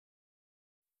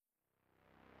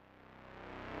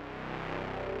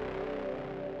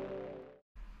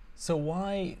So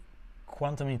why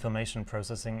quantum information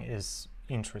processing is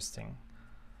interesting?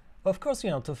 Of course,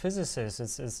 to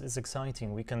physicists it's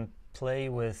exciting. We can play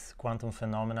with quantum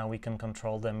phenomena, we can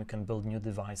control them, we can build new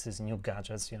devices, new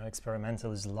gadgets,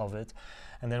 experimentalists love it.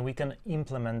 And then we can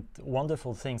implement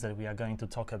wonderful things that we are going to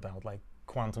talk about, like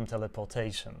quantum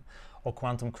teleportation or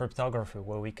quantum cryptography,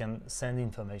 where we can send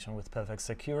information with perfect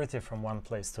security from one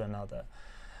place to another.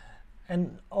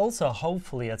 And also,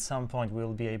 hopefully, at some point,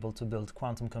 we'll be able to build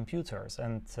quantum computers.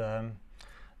 And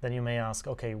then you may ask,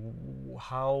 okay,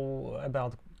 how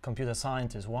about computer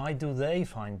scientists? Why do they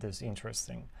find this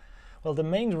interesting? Well, the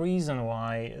main reason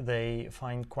why they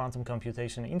find quantum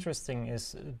computation interesting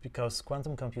is because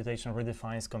quantum computation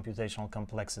redefines computational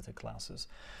complexity classes.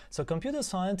 So computer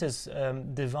scientists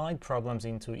divide problems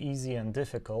into easy and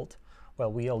difficult.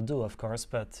 Well, we all do, of course,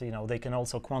 but they can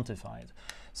also quantify it.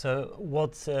 So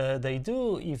what they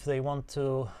do, if they want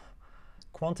to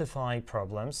quantify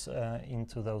problems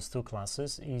into those two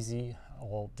classes, easy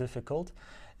or difficult,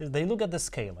 is they look at the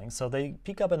scaling. So they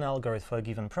pick up an algorithm for a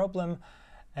given problem,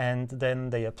 and then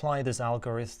they apply this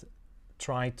algorithm,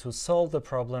 try to solve the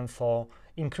problem for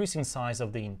increasing size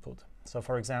of the input. So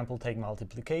for example, take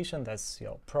multiplication, that's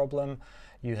your problem.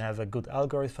 You have a good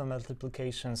algorithm for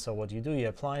multiplication, so what you do, you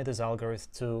apply this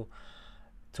algorithm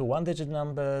to one-digit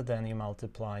number, then you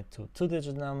multiply to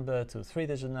two-digit number, to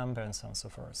three-digit number, and so on and so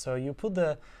forth. So you put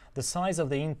the size of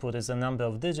the input as a number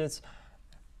of digits,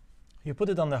 you put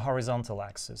it on the horizontal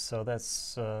axis, so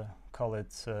that's, call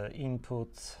it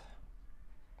input,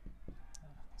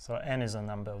 so n is a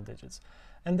number of digits.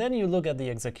 And then you look at the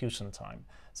execution time.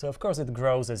 So of course it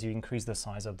grows as you increase the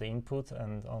size of the input,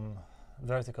 and on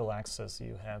vertical axis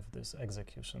you have this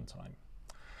execution time.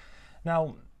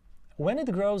 Now, when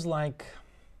it grows like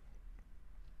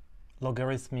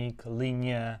logarithmic,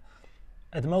 linear,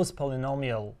 at most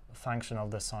polynomial function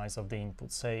of the size of the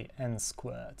input, say n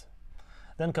squared,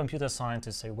 then computer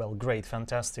scientists say, well, great,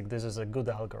 fantastic, this is a good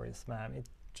algorithm, and it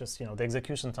just, the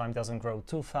execution time doesn't grow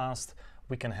too fast,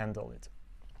 we can handle it.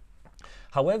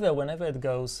 However, whenever it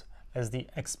goes as the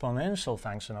exponential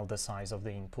function of the size of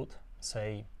the input,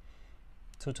 say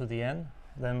 2 to the n,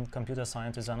 then computer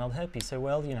scientists are not happy. Say,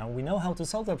 well, we know how to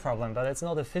solve the problem, but it's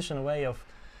not an efficient way of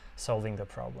solving the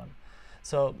problem.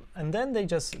 So, and then they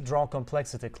just draw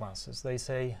complexity classes. They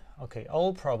say, okay,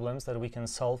 all problems that we can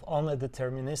solve on a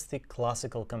deterministic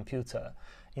classical computer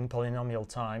in polynomial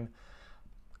time,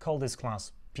 call this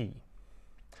class P.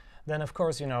 Then, of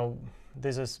course,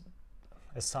 this is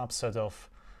a subset of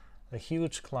a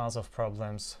huge class of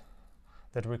problems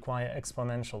that require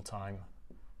exponential time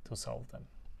to solve them.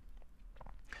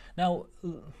 Now,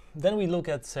 then we look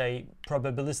at, say,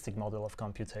 probabilistic model of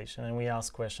computation, and we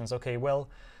ask questions, okay, well,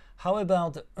 how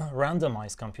about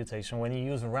randomized computation, when you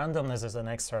use randomness as an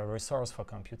extra resource for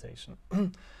computation?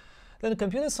 Then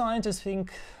computer scientists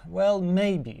think, well,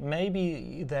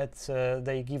 maybe that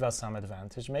they give us some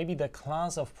advantage. Maybe the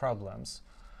class of problems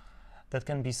that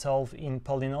can be solved in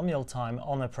polynomial time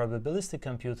on a probabilistic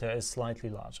computer is slightly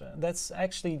larger. That's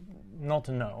actually not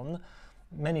known.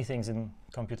 Many things in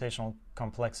computational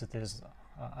complexities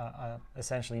are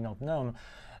essentially not known,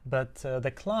 but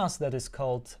the class that is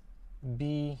called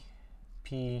BPP,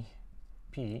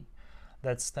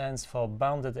 that stands for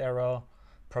bounded error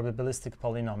probabilistic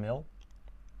polynomial,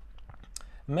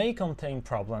 may contain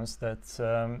problems that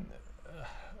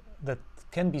that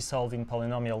can be solved in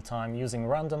polynomial time using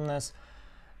randomness,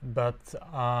 but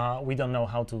we don't know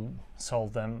how to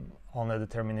solve them on a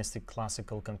deterministic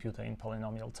classical computer in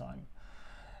polynomial time.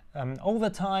 Over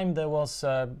time, there was,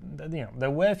 there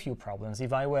were a few problems.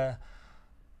 If I were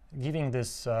giving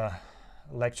this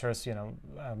lectures,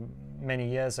 many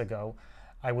years ago,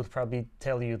 I would probably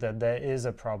tell you that there is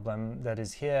a problem that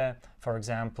is here, for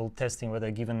example, testing whether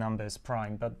a given number is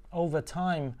prime. But over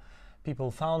time,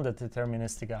 people found a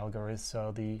deterministic algorithm,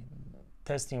 so the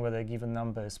testing whether a given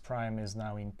number is prime is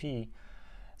now in P.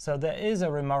 So there is a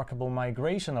remarkable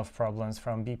migration of problems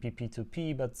from BPP to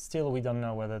P, but still we don't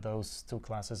know whether those two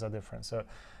classes are different, so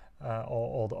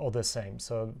or the same.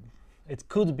 So it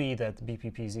could be that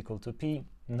BPP is equal to P.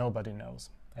 Nobody knows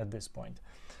at this point.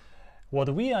 What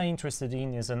we are interested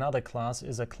in is another class,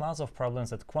 is a class of problems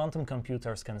that quantum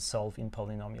computers can solve in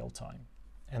polynomial time.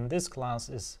 And this class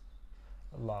is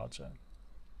larger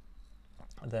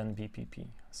than BPP.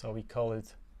 So we call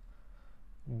it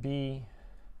BQP.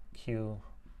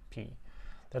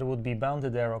 That would be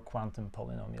bounded error quantum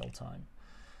polynomial time.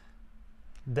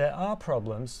 There are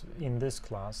problems in this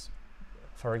class,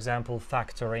 for example,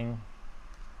 factoring,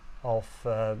 of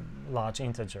large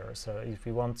integers. So if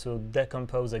we want to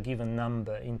decompose a given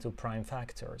number into prime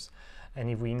factors, and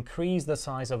if we increase the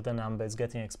size of the number, it's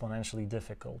getting exponentially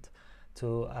difficult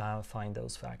to find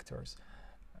those factors.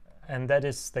 And that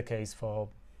is the case for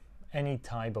any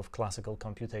type of classical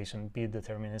computation, be it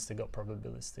deterministic or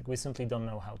probabilistic. We simply don't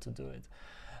know how to do it.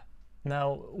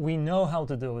 Now, we know how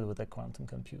to do it with a quantum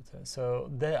computer. So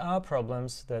there are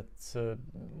problems that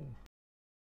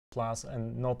class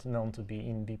and not known to be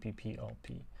in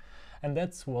BPP-LP. And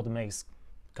that's what makes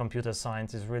computer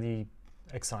scientists really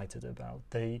excited about.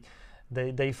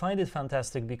 They find it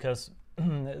fantastic because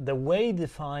the way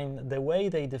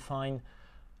they define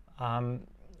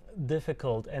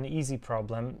difficult and easy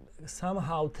problem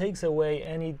somehow takes away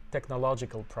any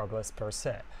technological progress per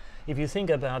se. If you think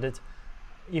about it,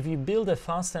 if you build a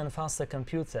faster and faster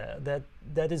computer,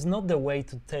 that is not the way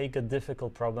to take a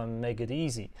difficult problem and make it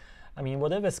easy. I mean,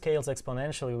 whatever scales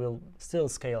exponentially will still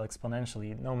scale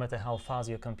exponentially, no matter how fast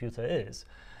your computer is.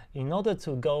 In order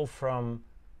to go from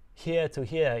here to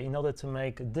here, in order to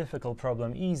make a difficult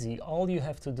problem easy, all you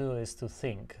have to do is to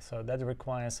think. So that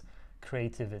requires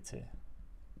creativity.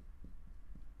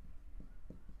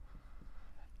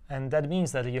 And that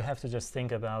means that you have to just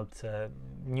think about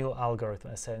new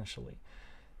algorithm, essentially.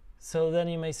 So then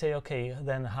you may say, okay,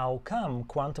 then how come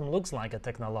quantum looks like a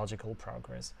technological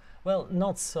progress? Well,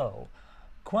 not so.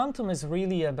 Quantum is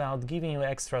really about giving you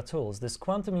extra tools. This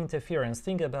quantum interference,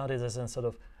 think about it as a sort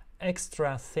of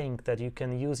extra thing that you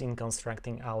can use in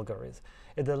constructing algorithms.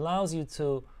 It allows you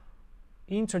to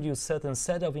introduce certain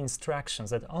set of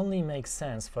instructions that only make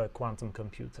sense for a quantum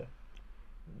computer.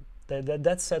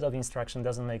 That set of instructions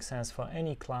doesn't make sense for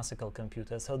any classical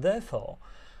computer. So therefore,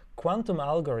 quantum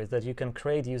algorithms that you can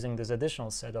create using this additional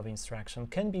set of instructions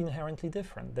can be inherently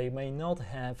different. They may not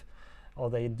have, or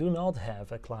they do not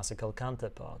have, a classical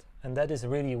counterpart. And that is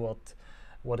really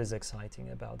what is exciting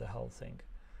about the whole thing.